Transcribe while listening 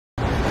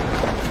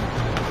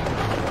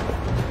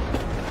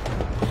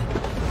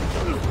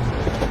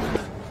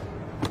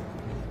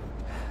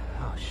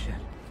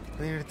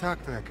talk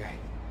to that guy.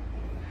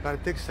 About a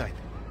dig site.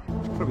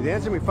 What, we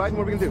dancing, we fighting,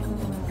 what are we gonna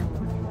do?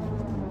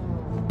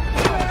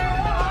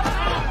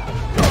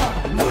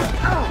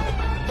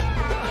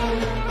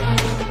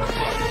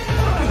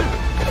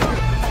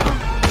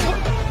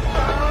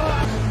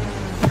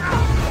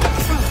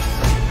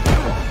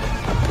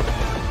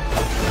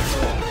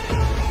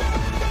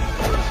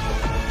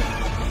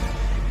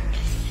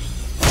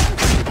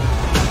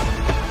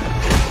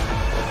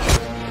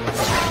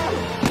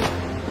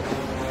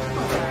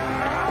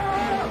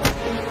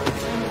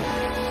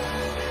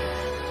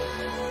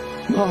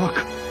 Mark.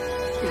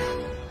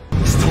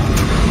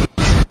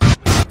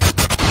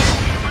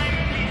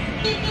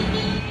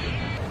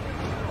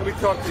 Let me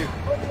talk to you.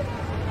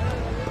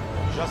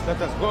 Just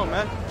let us go,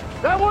 man.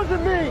 That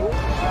wasn't me!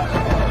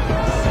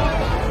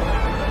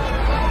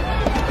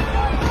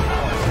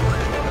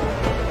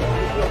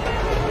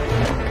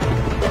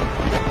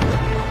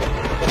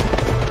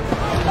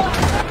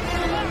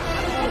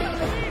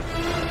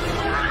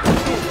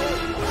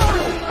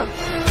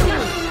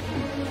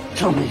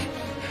 Tell me,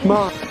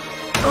 Mark.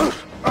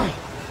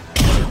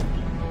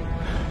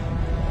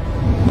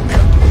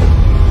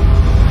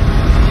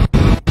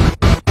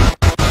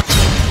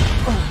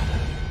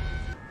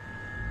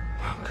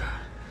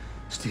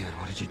 Stephen,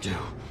 what did you do?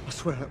 I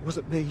swear it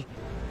wasn't me.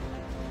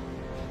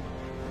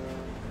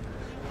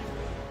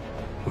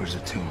 Where's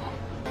the tomb?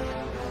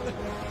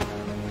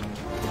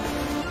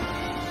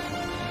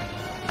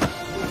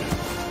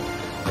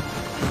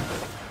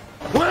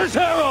 Where's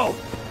Harrow?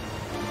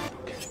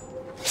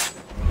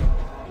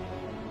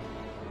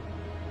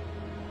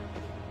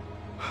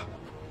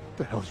 What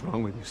the hell's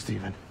wrong with you,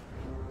 Stephen?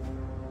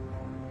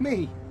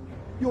 Me?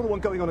 You're the one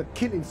going on a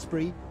killing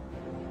spree.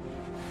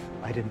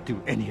 I didn't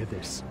do any of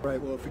this. Right,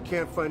 well, if we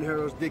can't find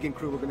Harrow's digging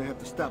crew, we're gonna have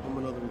to stop him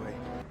another way.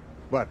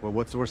 What? Well,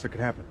 what's the worst that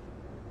could happen?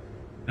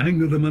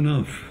 Anger them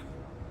enough,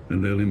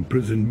 and they'll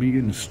imprison me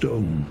in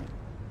stone.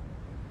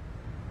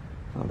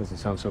 Oh, doesn't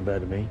sound so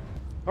bad to me.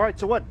 All right,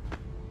 so what?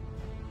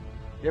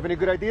 You have any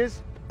good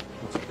ideas?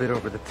 It's a bit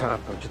over the top,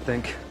 don't you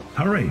think?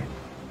 Hurry!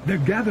 They're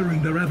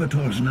gathering their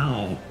avatars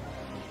now.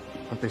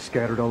 Aren't they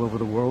scattered all over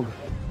the world?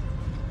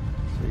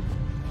 See?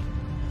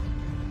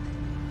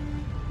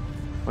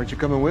 Aren't you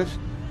coming with?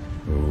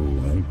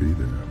 Oh, I'll be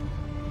there.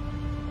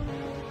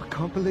 I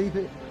can't believe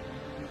it.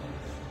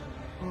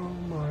 Oh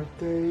my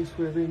days,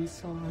 we're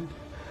inside.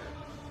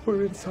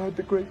 We're inside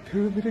the Great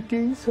Pyramid of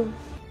Giza.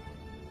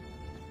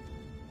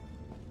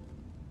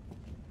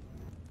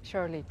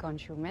 Surely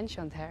Khonshu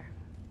mentioned her.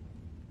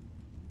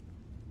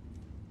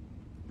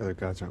 Other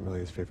gods aren't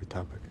really his favorite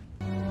topic.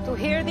 To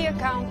hear the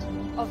account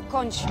of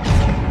Khonshu.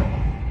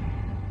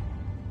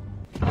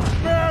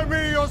 Spare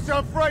me your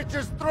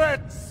self-righteous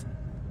threats!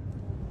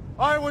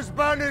 I was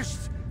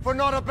banished for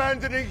not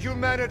abandoning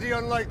humanity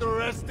unlike the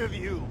rest of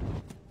you.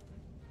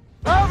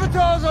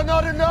 Avatars are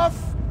not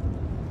enough!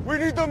 We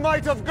need the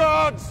might of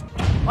gods!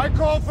 I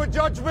call for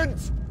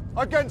judgment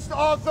against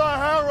Arthur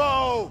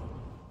Harrow!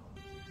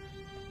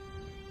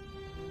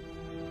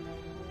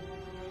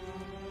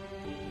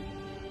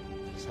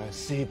 As I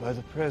see by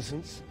the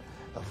presence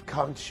of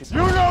Khonshu.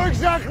 You know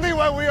exactly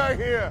why we are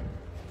here!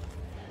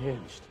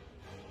 Hinged,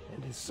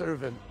 and his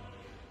servant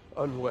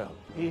unwell.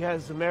 He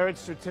has a marriage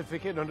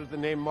certificate under the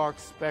name Mark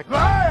Speck.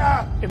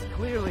 Liar! And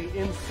clearly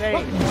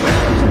insane.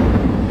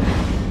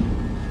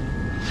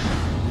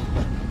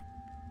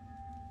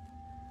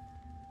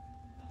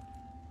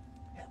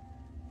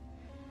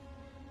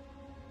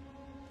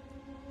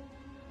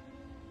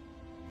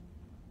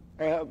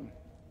 I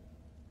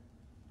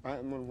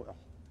am unwell.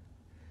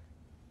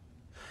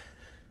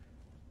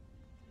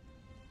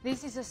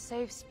 This is a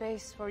safe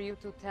space for you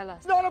to tell us.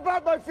 It's not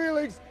about my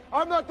feelings.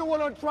 I'm not the one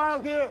on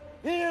trial here.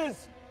 He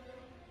is.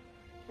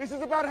 This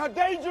is about how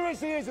dangerous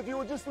he is, if you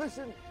would just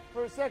listen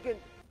for a second.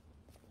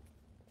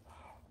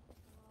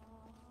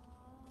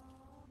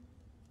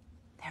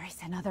 There is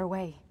another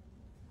way.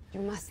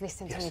 You must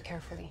listen to me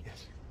carefully.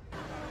 Yes.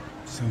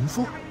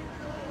 Sinful?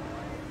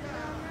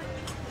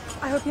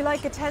 I hope you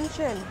like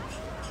attention.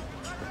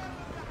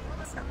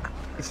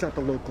 It's not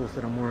the locals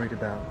that I'm worried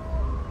about.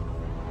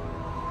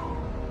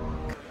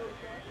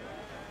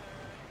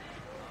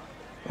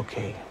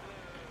 Okay.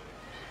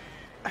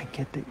 I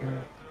get that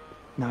you're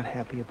not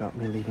happy about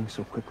me leaving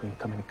so quickly and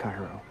coming to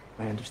Cairo.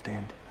 I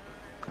understand.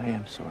 I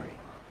am sorry.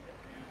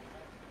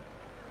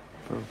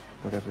 For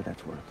whatever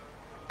that's worth.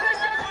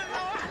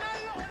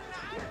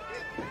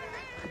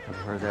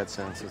 I've heard that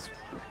since it's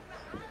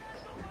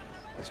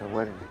our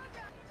wedding.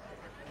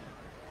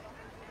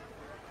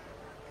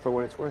 For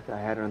what it's worth, I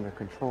had it under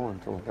control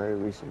until very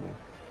recently.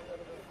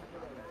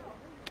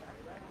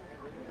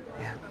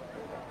 Yeah.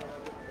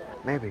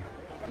 Maybe.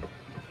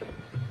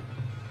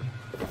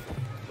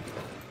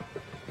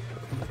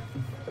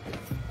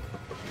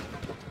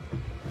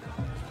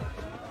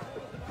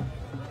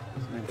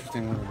 It's an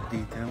interesting little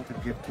detail to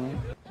give to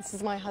him. This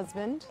is my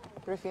husband,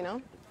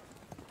 Rufino.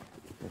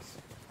 Yes.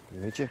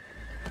 You meet you?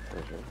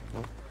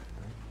 No?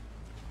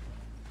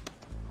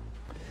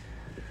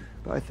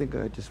 But I think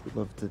I just would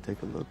love to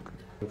take a look.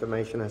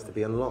 Information has to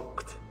be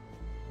unlocked.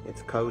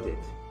 It's coded.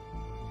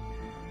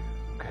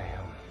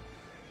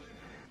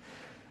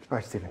 All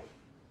right, Stephen.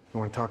 You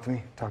want to talk to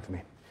me? Talk to me.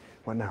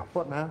 What now?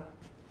 What now?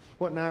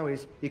 What now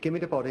is you give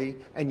me the body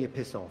and you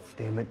piss off.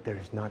 Damn it,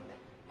 there's not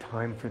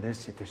time for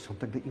this. If there's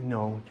something that you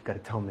know, you gotta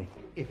tell me.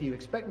 If you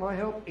expect my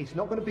help, it's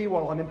not going to be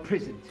while I'm in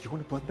prison. Do you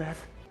want a bloodbath?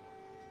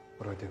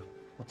 What do I do?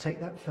 Well, take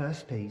that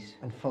first piece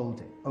and fold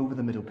it over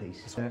the middle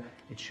piece. So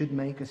it should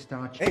make a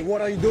starch. Hey,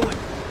 what are you doing?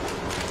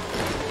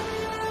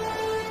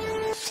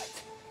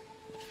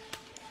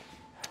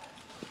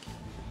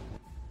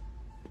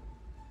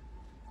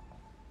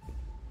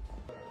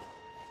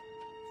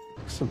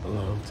 Doesn't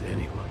belong to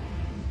anyone.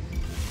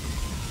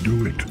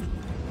 Do it.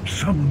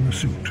 Summon the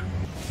suit.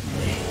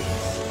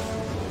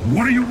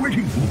 What are you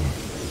waiting for?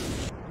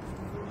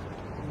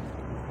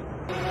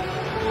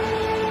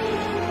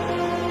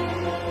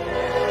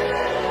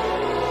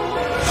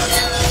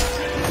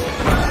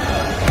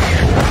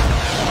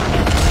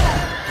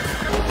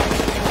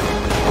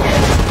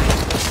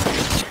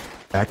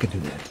 I could do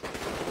that.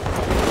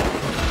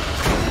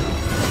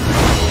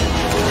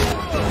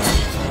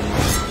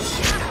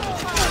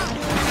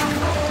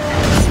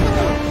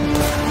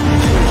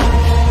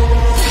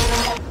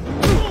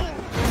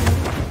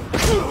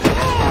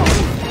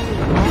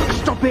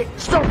 Stop it!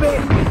 Stop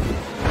it!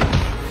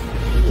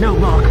 No,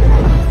 Mark.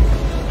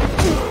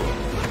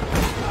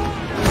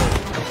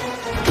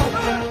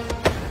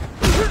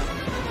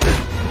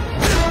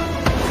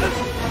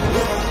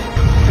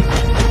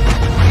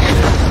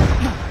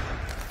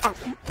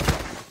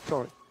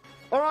 Sorry.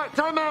 All right,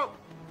 time out.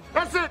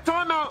 That's it,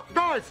 time out.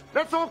 Guys,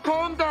 let's all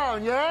calm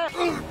down, yeah?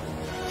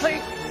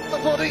 Take the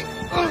body.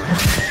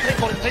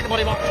 Take the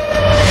body, Mark.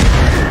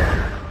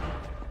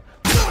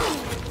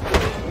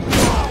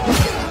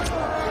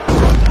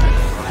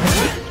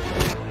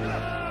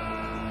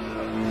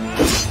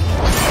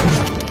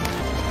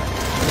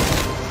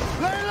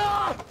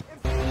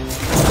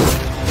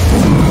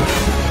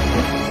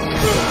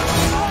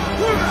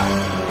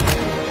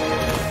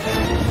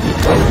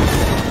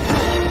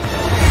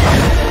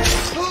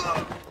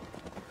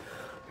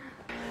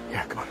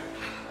 Yeah, come on.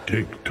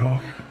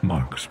 Tick-tock,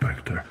 Mark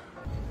Spector.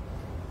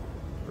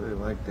 Really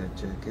like that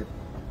jacket.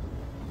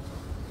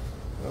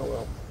 Oh,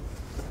 well.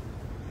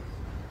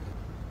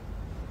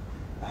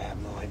 I have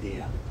no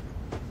idea.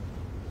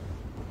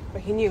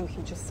 But he knew.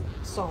 He just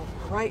saw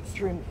right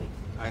through me.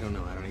 I don't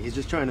know. He's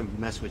just trying to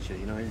mess with you,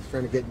 you know? He's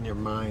trying to get in your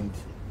mind.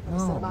 What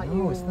is it about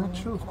you? it's not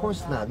true. Of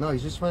course not. No,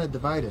 he's just trying to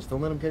divide us.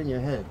 Don't let him get in your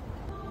head.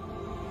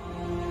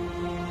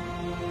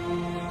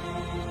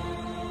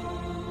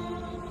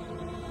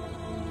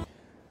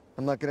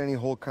 I'm not getting any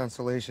whole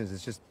constellations.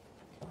 It's just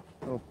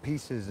little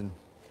pieces and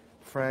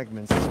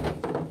fragments.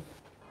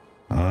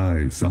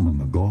 I summon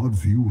the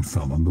gods, you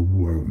summon the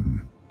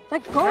worm.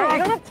 Let go! I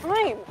don't have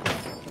time!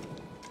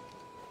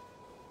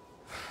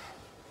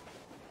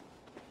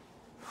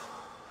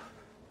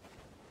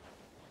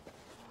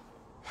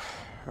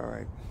 All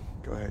right,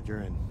 go ahead.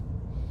 You're in.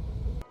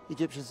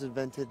 Egyptians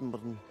invented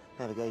modern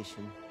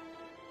navigation.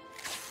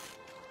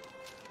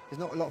 There's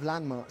not a lot of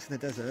landmarks in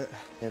the desert.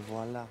 Et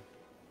voila.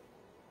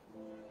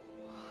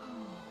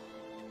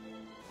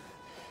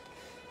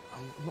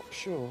 I'm not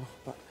sure,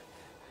 but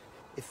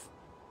if...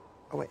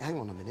 Oh, wait, hang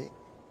on a minute.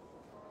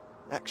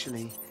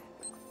 Actually,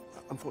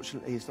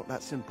 unfortunately, it's not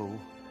that simple.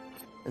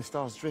 And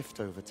stars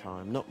drift over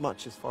time. Not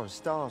much as far as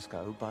stars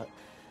go, but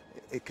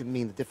it could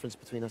mean the difference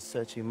between us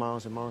searching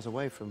miles and miles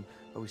away from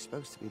where we're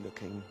supposed to be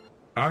looking.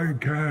 I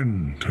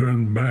can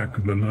turn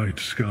back the night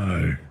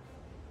sky.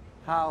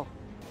 How?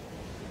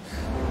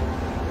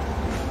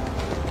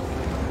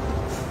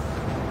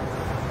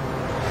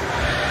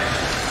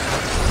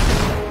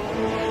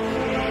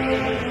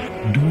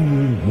 Do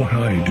what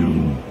I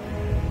do.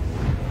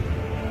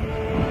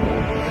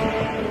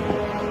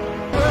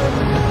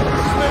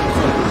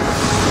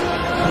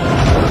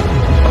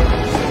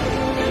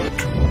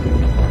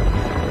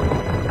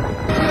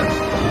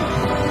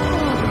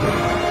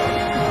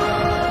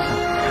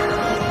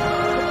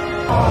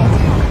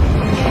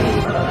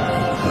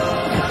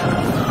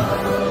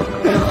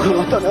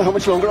 I don't know how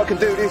much longer I can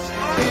do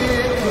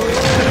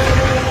this.